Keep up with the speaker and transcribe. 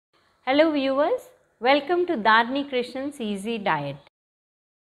Hello viewers, welcome to Dharini Krishnan's Easy Diet.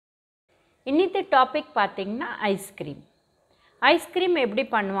 இன்னித்த topic பார்த்தீங்கன்னா ice cream. Ice cream எப்படி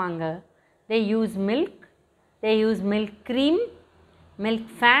பண்ணுவாங்க? They use milk cream, milk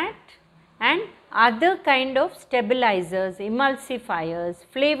fat and other kind of stabilizers, emulsifiers,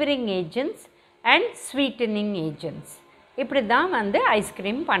 flavoring agents and sweetening agents. இப்படி தான் வந்து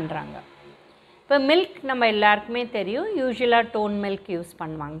ice cream பண்ணுறாங்க. இப்போ milk நம்ம எல்லாருக்குமே தெரியும், யூஸ்வலாக டோன் மில்க் யூஸ்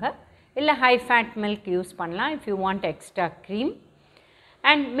பண்ணுவாங்க, இல்லை ஹை ஃபேட் மில்க் யூஸ் பண்ணலாம் if you want extra cream.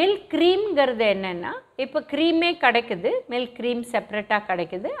 And milk க்ரீம்ங்கிறது என்னென்னா, இப்போ க்ரீமே கிடைக்குது, மில்க் க்ரீம் செப்ரேட்டாக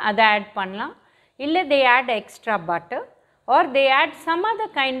கிடைக்குது, அதை ஆட் பண்ணலாம். இல்லை தே add extra butter R they add some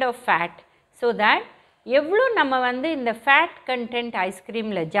other kind of fat. So that எவ்வளோ நம்ம வந்து இந்த ஃபேட் கண்டென்ட்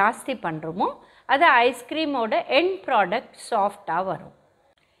ஐஸ்கிரீமில் ஜாஸ்தி பண்ணுறோமோ அது ஐஸ்கிரீமோட எண்ட் ப்ராடக்ட் சாஃப்டாக வரும்.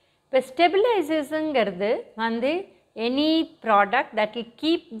 இப்போ ஸ்டெபிலைசர்ஸுங்கிறது வந்து any product that will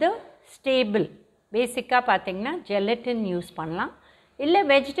keep the stable. பேசிக்காக பார்த்திங்கன்னா ஜெலட்டின் யூஸ் பண்ணலாம், இல்லை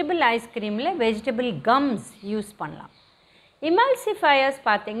வெஜிடபிள் ஐஸ்கிரீமில் வெஜிடபிள் கம்ஸ் யூஸ் பண்ணலாம். இமல்சிஃபயர்ஸ்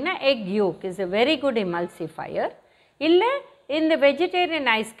பார்த்திங்கன்னா egg yoke is a very good இமல்சிஃபயர். இல்லை இந்த vegetarian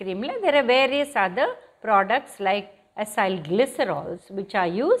ஐஸ்கிரீமில் there are various other products like acyl glycerols which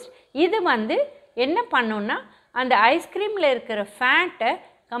are used. இது வந்து என்ன பண்ணுன்னா அந்த ஐஸ்கிரீமில் இருக்கிற ஃபேட்டை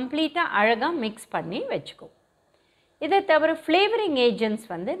கம்ப்ளீட்டாக அழகாக மிக்ஸ் பண்ணி வச்சுக்கும். இதை தவிர ஃப்ளேவரிங் ஏஜென்ட்ஸ்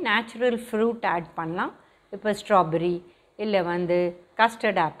வந்து நேச்சுரல் ஃப்ரூட் ஆட் பண்ணலாம். இப்போ ஸ்ட்ராபெரி, இல்லை வந்து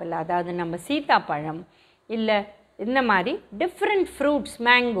கஸ்டர்ட் ஆப்பிள், அதாவது நம்ம சீத்தாப்பழம், இல்லை இந்த மாதிரி டிஃப்ரெண்ட் ஃப்ரூட்ஸ்,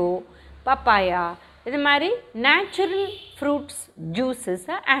 மேங்கோ, பப்பாயா, இது மாதிரி நேச்சுரல் ஃப்ரூட்ஸ்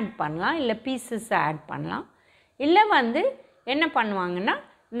ஜூஸஸை ஆட் பண்ணலாம், இல்லை பீசஸை ஆட் பண்ணலாம். இல்லை வந்து என்ன பண்ணுவாங்கன்னா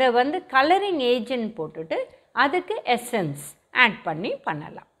இந்த வந்து கலரிங் ஏஜென்ட் போட்டுட்டு அதுக்கு எசன்ஸ் ஆட் பண்ணி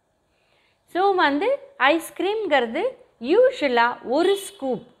பண்ணலாம். ஸோ வந்து ஐஸ்கிரீம்ங்கிறது யூஸ்வலாக ஒரு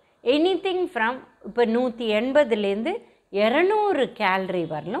ஸ்கூப் எனிதிங் ஃப்ரம் இப்போ 180லேருந்து 200 கேலரி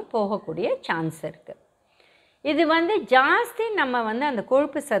வரலும் போகக்கூடிய சான்ஸ் இருக்குது. இது வந்து ஜாஸ்தி நம்ம வந்து அந்த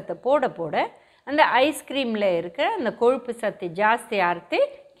கொழுப்பு சத்தை போட போட அந்த ஐஸ்கிரீமில் இருக்கிற அந்த கொழுப்பு சத்து ஜாஸ்தி ஆகிறது,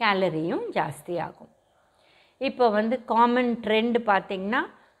 கேலரியும் ஜாஸ்தி ஆகும். இப்போ வந்து காமன் ட்ரெண்டு பார்த்திங்கன்னா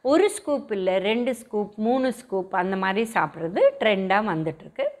ஒரு ஸ்கூப் இல்லை 2 ஸ்கூப் 3 ஸ்கூப் அந்த மாதிரி சாப்பிட்றது ட்ரெண்டாக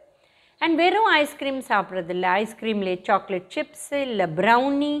வந்துட்டுருக்கு. அண்ட் வெறும் ஐஸ்கிரீம் சாப்பிட்றதில்ல, ஐஸ்கிரீம்லேயே சாக்லேட் சிப்ஸு, இல்லை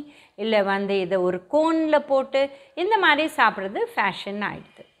ப்ரௌனி, இல்லை வந்து இதை ஒரு கோனில் போட்டு இந்த மாதிரி சாப்பிட்றது ஃபேஷன்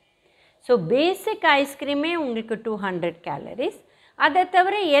ஆகிடுது. ஸோ பேசிக் ஐஸ்கிரீமே உங்களுக்கு 200 கேலரிஸ். அதை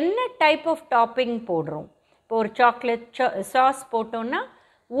தவிர என்ன டைப் ஆஃப் டாப்பிங் போடுறோம், இப்போ ஒரு சாக்லேட் சாஸ் போட்டோன்னா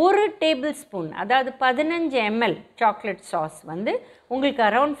 1 டேபிள் ஸ்பூன், அதாவது 15 ml சாக்லேட் சாஸ் வந்து உங்களுக்கு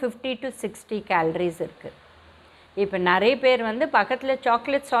அரவுண்ட் 50 to 60 கேலரிஸ் இருக்குது. இப்போ நிறைய பேர் வந்து பக்கத்தில்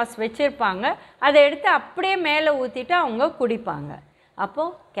சாக்லேட் சாஸ் வச்சுருப்பாங்க, அதை எடுத்து அப்படியே மேலே ஊற்றிட்டு அவங்க குடிப்பாங்க,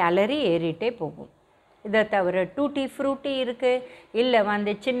 அப்போது கேலரி ஏறிட்டே போகும். இதை தவிர டூட்டி ஃப்ரூட்டி இருக்குது, இல்லை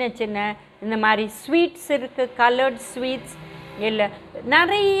வந்து சின்ன சின்ன இந்த மாதிரி ஸ்வீட்ஸ் இருக்குது, கலர்ட் ஸ்வீட்ஸ், இல்லை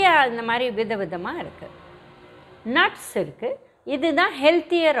நிறைய இந்த மாதிரி விதவிதமாக இருக்குது. நட்ஸ் இருக்குது, இதுதான்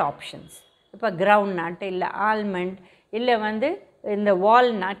ஹெல்த்தியர் ஆப்ஷன்ஸ். இப்போ கிரவுண்ட் நட், இல்லை ஆல்மண்ட், இல்லை வந்து இந்த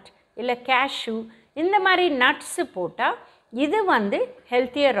வால்நட், இல்லை கேஷ்யூ, இந்த மாதிரி நட்ஸு போட்டால் இது வந்து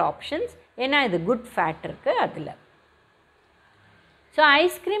ஹெல்த்தியர் ஆப்ஷன்ஸ். ஏன்னா இது குட் ஃபேட் இருக்குது அதில். ஸோ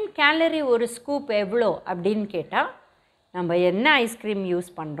ஐஸ்கிரீம் கேலரி ஒரு ஸ்கூப் எவ்வளோ அப்படின்னு கேட்டால், நம்ம என்ன ஐஸ்கிரீம் யூஸ்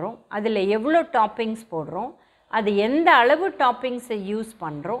பண்ணுறோம், அதில் எவ்வளோ டாப்பிங்ஸ் போடுறோம், அது எந்த அளவு டாப்பிங்ஸை யூஸ்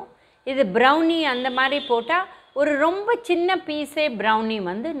பண்ணுறோம். இது ப்ரௌனி அந்த மாதிரி போட்டால் ஒரு ரொம்ப சின்ன பீஸே ப்ரௌனி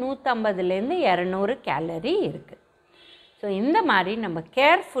வந்து 150லேருந்து 200 கேலரி இருக்குது. ஸோ இந்த மாதிரி நம்ம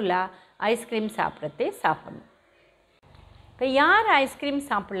கேர்ஃபுல்லாக ஐஸ்கிரீம் சாப்பிட்றதே சாப்பிடணும். இப்போ யார் ஐஸ்கிரீம்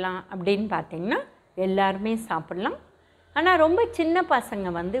சாப்பிட்லாம் அப்படின்னு பார்த்திங்கன்னா எல்லாருமே சாப்பிட்லாம். ஆனால் ரொம்ப சின்ன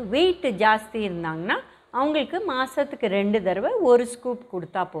பசங்க வந்து வெயிட்டு ஜாஸ்தி இருந்தாங்கன்னா அவங்களுக்கு மாதத்துக்கு 2 தடவை 1 ஸ்கூப்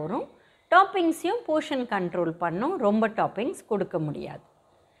கொடுத்தா போகிறோம். டாப்பிங்ஸையும் போர்ஷன் கண்ட்ரோல் பண்ணும், ரொம்ப டாப்பிங்ஸ் கொடுக்க முடியாது.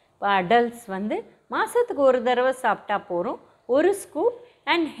 இப்போ அடல்ட்ஸ் வந்து மாதத்துக்கு 1 தடவை சாப்பிட்டா போகிறோம், 1 ஸ்கூப்.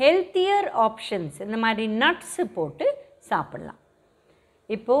 அண்ட் ஹெல்த்தியர் ஆப்ஷன்ஸ் இந்த மாதிரி நட்ஸு போட்டு சாப்பிட்லாம்.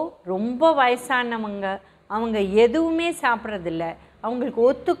 இப்போது ரொம்ப வயசானவங்க, அவங்க எதுவுமே சாப்பிட்றதில்ல, அவங்களுக்கு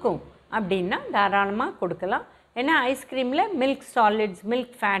ஒத்துக்கும் அப்படின்னா தாராளமாக கொடுக்கலாம். ஏன்னா ஐஸ்கிரீமில் மில்க் சாலிட்ஸ்,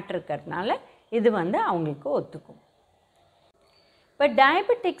 மில்க் ஃபேட் இருக்கிறதுனால இது வந்து அவங்களுக்கு ஒத்துக்கும். இப்போ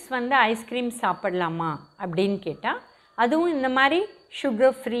டயபெட்டிக்ஸ் வந்து ஐஸ்கிரீம் சாப்பிட்லாமா அப்படின்னு கேட்டால், அதுவும் இந்த மாதிரி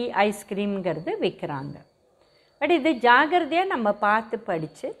சுகர் ஃப்ரீ ஐஸ்கிரீம்ங்கிறது விற்கிறாங்க. பட் இது ஜாகிரதையாக நம்ம பார்த்து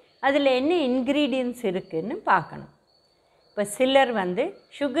படித்து அதில் என்ன இன்க்ரீடியன்ட்ஸ் இருக்குதுன்னு பார்க்கணும். இப்போ சிலர் வந்து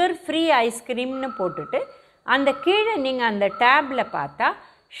சுகர் ஃப்ரீ ஐஸ்கிரீம்னு போட்டுட்டு அந்த கீழே நீங்கள் அந்த டேப்பில் பார்த்தா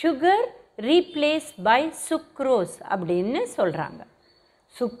சுகர் ரீப்ளேஸ் பை சுக்ரோஸ் அப்படின்னு சொல்கிறாங்க.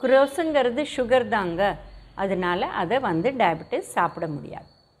 சுக்ரோஸுங்கிறது சுகர் தாங்க, அதனால் அதை வந்து டயபெட்டிஸ் சாப்பிட முடியாது.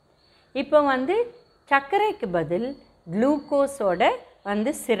 இப்போ வந்து சர்க்கரைக்கு பதில் குளுக்கோஸோட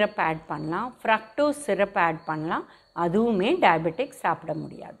வந்து சிரப் ஆட் பண்ணலாம், ஃப்ரக்டோஸ் சிரப் ஆட் பண்ணலாம், அதுவுமே டயபெட்டிக் சாப்பிட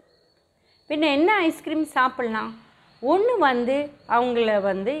முடியாது. பின்ன என்ன ஐஸ்கிரீம் சாப்பிட்லாம்? ஒன்று வந்து அவங்கள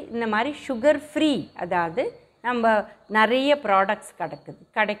வந்து இந்த மாதிரி சுகர் ஃப்ரீ, அதாவது நம்ம நிறைய ப்ராடக்ட்ஸ்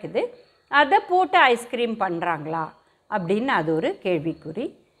கிடைக்குது, அதை போட்டு ஐஸ்கிரீம் பண்ணுறாங்களா அப்படின்னு அது ஒரு கேள்விக்குறி.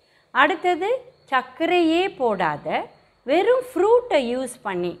 அடுத்தது சர்க்கரையே போடாத வெறும் ஃப்ரூட்டை யூஸ்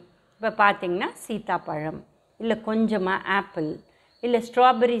பண்ணி, இப்போ பார்த்திங்கன்னா சீத்தாப்பழம், இல்லை கொஞ்சமாக ஆப்பிள், இல்லை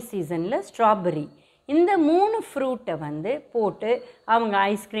ஸ்ட்ராபெரி சீசனில் ஸ்ட்ராபெரி, இந்த 3 ஃப்ரூட்டை வந்து போட்டு அவங்க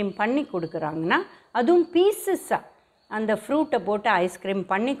ஐஸ்கிரீம் பண்ணி கொடுக்குறாங்கன்னா, அதுவும் பீசஸாக அந்த ஃப்ரூட்டை போட்டு ஐஸ்கிரீம்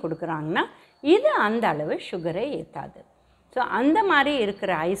பண்ணி கொடுக்குறாங்கன்னா, இது அந்த அளவு சுகரை ஏற்றாது. ஸோ அந்த மாதிரி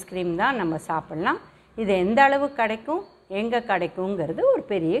இருக்கிற ஐஸ்கிரீம் தான் நம்ம சாப்பிட்லாம். இது எந்த அளவு கிடைக்கும், எங்கே கிடைக்குங்கிறது ஒரு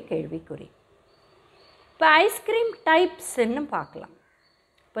பெரிய கேள்விக்குறி. இப்போ ஐஸ்கிரீம் டைப்ஸ்ன்னு பார்க்கலாம்.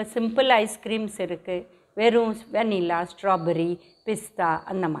 இப்போ சிம்பிள் ஐஸ்கிரீம்ஸ் இருக்குது, வெறும் வெனிலா, ஸ்ட்ராபெரி, பிஸ்தா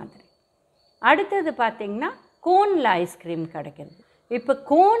அந்த மாதிரி. அடுத்தது பார்த்திங்கன்னா கோனில் ஐஸ்கிரீம் கிடைக்கிறது. இப்போ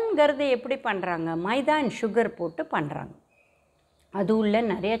கோன்கிறது எப்படி பண்ணுறாங்க? மைதா அண்ட் சுகர் போட்டு பண்ணுறாங்க. அது உள்ள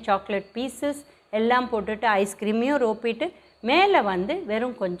நிறைய சாக்லேட் பீசஸ் எல்லாம் போட்டுட்டு ஐஸ்கிரீமையும் ரோப்பிட்டு மேலே வந்து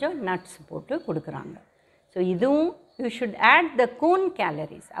வெறும் கொஞ்சம் நட்ஸ் போட்டு கொடுக்குறாங்க. ஸோ இதுவும் you should add the cone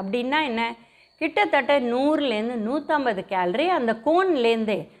calories. அப்படின்னா என்ன? கிட்டத்தட்ட 100லேருந்து 150 கேலரி அந்த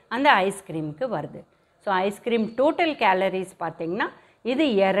கோன்லேருந்தே அந்த ஐஸ்கிரீமுக்கு வருது. ஸோ ஐஸ்கிரீம் டோட்டல் கேலரிஸ் பார்த்திங்கன்னா இது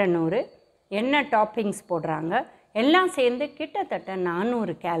 200. என்ன டாப்பிங்ஸ் போடுறாங்க எல்லாம் சேர்ந்து கிட்டத்தட்ட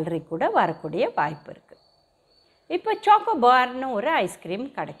 400 கேலரி கூட வரக்கூடிய வாய்ப்பு இருக்குது. இப்போ சாக்கோபார்னு ஒரு ஐஸ்கிரீம்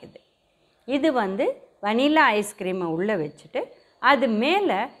கிடைக்குது. இது வந்து வனிலா ஐஸ்கிரீமை உள்ளே வச்சுட்டு அது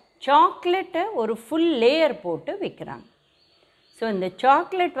மேலே சாக்லேட்டை ஒரு ஃபுல் லேயர் போட்டு விற்கிறாங்க. ஸோ இந்த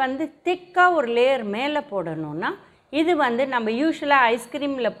சாக்லேட் வந்து திக்காக ஒரு லேயர் மேலே போடணுன்னா, இது வந்து நம்ம யூஸ்வலாக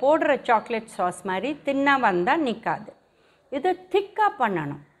ஐஸ்கிரீமில் போடுற சாக்லேட் சாஸ் மாதிரி தின்னாக வந்தால் நிற்காது, இதை திக்காக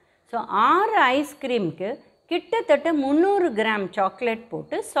பண்ணணும். ஸோ 6 ஐஸ்கிரீமுக்கு கிட்டத்தட்ட 300 கிராம் சாக்லேட்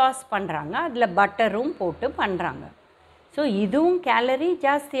போட்டு சாஸ் பண்ணுறாங்க, அதில் பட்டரும் போட்டு பண்ணுறாங்க. ஸோ இதுவும் கேலரி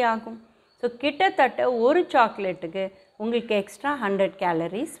ஜாஸ்தி ஆகும். ஸோ கிட்டத்தட்ட ஒரு சாக்லேட்டுக்கு உங்களுக்கு எக்ஸ்ட்ரா 100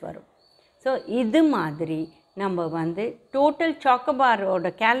 கேலரிஸ் வரும். ஸோ இது மாதிரி நம்ம வந்து டோட்டல் சாக்கோபாரோட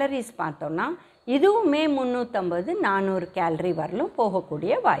கேலரிஸ் பார்த்தோன்னா இதுவுமே 350-400 கேலரி வரலும்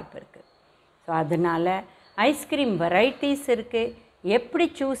போகக்கூடிய வாய்ப்பு இருக்குது. ஸோ அதனால் ஐஸ்கிரீம் வெரைட்டிஸ் இருக்குது, எப்படி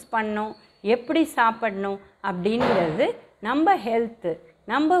சூஸ் பண்ணணும், எப்படி சாப்பிடணும் அப்படிங்கிறது நம்ம ஹெல்த்து,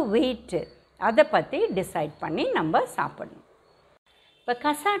 நம்ம வெயிட்டு, அதை பற்றி டிசைட் பண்ணி நம்ம சாப்பிடணும். இப்போ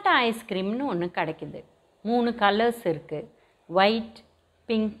கசாட்டா ஐஸ்கிரீம்னு ஒன்று கிடைக்குது. 3 கலர்ஸ் இருக்குது, ஒயிட்,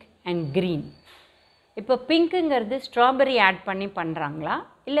 பிங்க் அண்ட் க்ரீன். இப்போ பிங்க்குங்கிறது ஸ்ட்ராபெரி ஆட் பண்ணி பண்ணுறாங்களா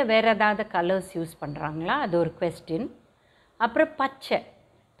இல்லை வேறு ஏதாவது கலர்ஸ் யூஸ் பண்ணுறாங்களா, அது ஒரு குவெஸ்டின். அப்புறம் பச்சை,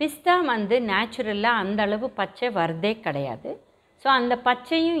 பிஸ்தா வந்து நேச்சுரலாக அந்த அளவு பச்சை வரதே கிடையாது. ஸோ அந்த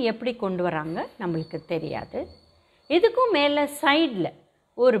பச்சையும் எப்படி கொண்டு வராங்க நம்மளுக்கு தெரியாது. இதுக்கும் மேலே சைடில்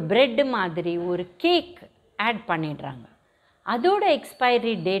ஒரு ப்ரெட்டு மாதிரி ஒரு கேக் ஆட் பண்ணிடுறாங்க. அதோட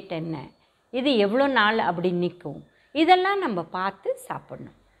எக்ஸ்பைரி டேட் என்ன, இது எவ்வளோ நாள் அப்படி நிற்கும், இதெல்லாம் நம்ம பார்த்து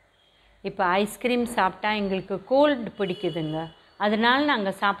சாப்பிட்ணும். இப்போ ஐஸ்கிரீம் சாப்பிட்டா எங்களுக்கு கோல்டு பிடிக்குதுங்க, அதனால்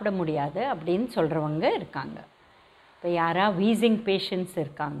நாங்கள் சாப்பிட முடியாது அப்படின்னு சொல்கிறவங்க இருக்காங்க. இப்போ யாராவது வீசிங் பேஷண்ட்ஸ்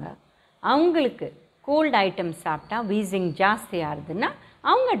இருக்காங்க, அவங்களுக்கு கோல்டு ஐட்டம் சாப்பிட்டா வீசிங் ஜாஸ்தி ஆகுதுன்னா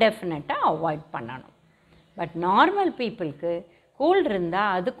அவங்க டெஃபினட்டாக அவாய்ட் பண்ணணும். பட் நார்மல் பீப்புளுக்கு கோல்டு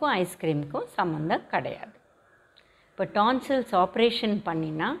இருந்தால் அதுக்கும் ஐஸ்கிரீமுக்கும் சம்மந்தம் கிடையாது. இப்போ டான்சில்ஸ் ஆப்ரேஷன்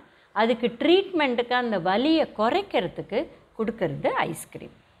பண்ணினா அதுக்கு ட்ரீட்மெண்ட்டுக்கு அந்த வலியை குறைக்கிறதுக்கு கொடுக்கறது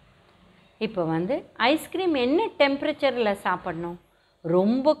ஐஸ்கிரீம். இப்போ வந்து ஐஸ்கிரீம் என்ன டெம்பரேச்சரில் சாப்பிட்ணும்?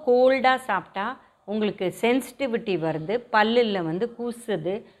 ரொம்ப கோல்டாக சாப்பிட்டா உங்களுக்கு சென்சிட்டிவிட்டி வருது, பல்லில் வந்து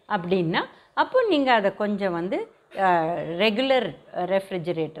கூசுது அப்படின்னா அப்போ நீங்கள் அதை கொஞ்சம் வந்து ரெகுலர்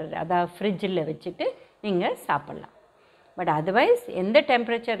ரெஃப்ரிஜிரேட்டர், அதாவது ஃப்ரிட்ஜில் வச்சுட்டு நீங்கள் சாப்பிட்லாம். பட் அதர்வைஸ் எந்த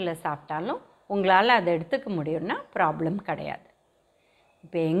டெம்பரேச்சரில் சாப்பிட்டாலும் உங்களால் அதை எடுத்துக்க முடியும்னா ப்ராப்ளம் கிடையாது.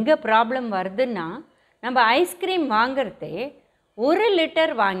 இப்போ எங்கே ப்ராப்ளம் வருதுன்னா, நம்ம ஐஸ்கிரீம் வாங்கிறதே 1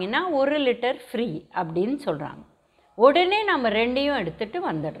 லிட்டர் வாங்கினா 1 லிட்டர் ஃப்ரீ அப்படின்னு சொல்கிறாங்க. உடனே நம்ம 2ஐயும் எடுத்துகிட்டு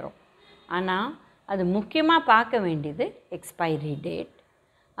வந்துடுறோம். ஆனால் அது முக்கியமாக பார்க்க வேண்டியது எக்ஸ்பைரி டேட்.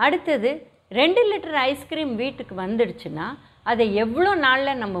 அடுத்தது 2 லிட்டர் ஐஸ்கிரீம் வீட்டுக்கு வந்துடுச்சுன்னா அதை எவ்வளோ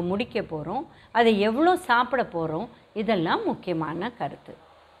நாளில் நம்ம முடிக்க போகிறோம், அதை எவ்வளோ சாப்பிட போகிறோம், இதெல்லாம் முக்கியமான கருத்து.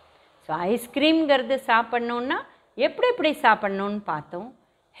 ஸோ ஐஸ்கிரீம்ங்கிறது சாப்பிட்ணுன்னா எப்படி சாப்பிட்ணுன்னு பார்த்தோம்.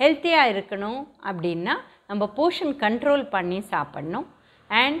 ஹெல்த்தியாக இருக்கணும் அப்படின்னா நம்ம போர்ஷன் கண்ட்ரோல் பண்ணி சாப்பிட்ணும்.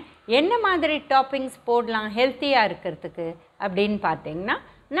 அண்ட் என்ன மாதிரி டாப்பிங்ஸ் போடலாம் ஹெல்த்தியாக இருக்கிறதுக்கு அப்படின்னு பார்த்தீங்கன்னா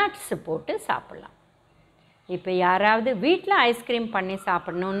நட்ஸு போட்டு சாப்பிட்லாம். இப்போ யாராவது வீட்டில் ஐஸ்கிரீம் பண்ணி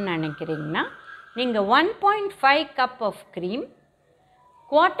சாப்பிட்ணுன்னு நினைக்கிறீங்கன்னா நீங்கள் 1.5 cup of cream,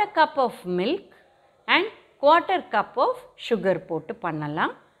 1/4 cup of milk and 1/4 cup of sugar போட்டு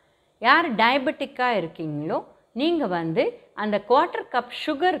பண்ணலாம். யார் டயபெட்டிக்காக இருக்கீங்களோ நீங்கள் வந்து அந்த 1/4 கப்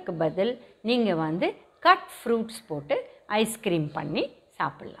சுகருக்கு பதில் நீங்கள் வந்து கட் ஃப்ரூட்ஸ் போட்டு ஐஸ்கிரீம் பண்ணி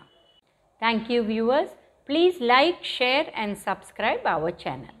சாப்பிட்லாம். Thank you viewers. Please like, share and subscribe our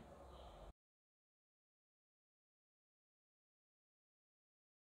channel.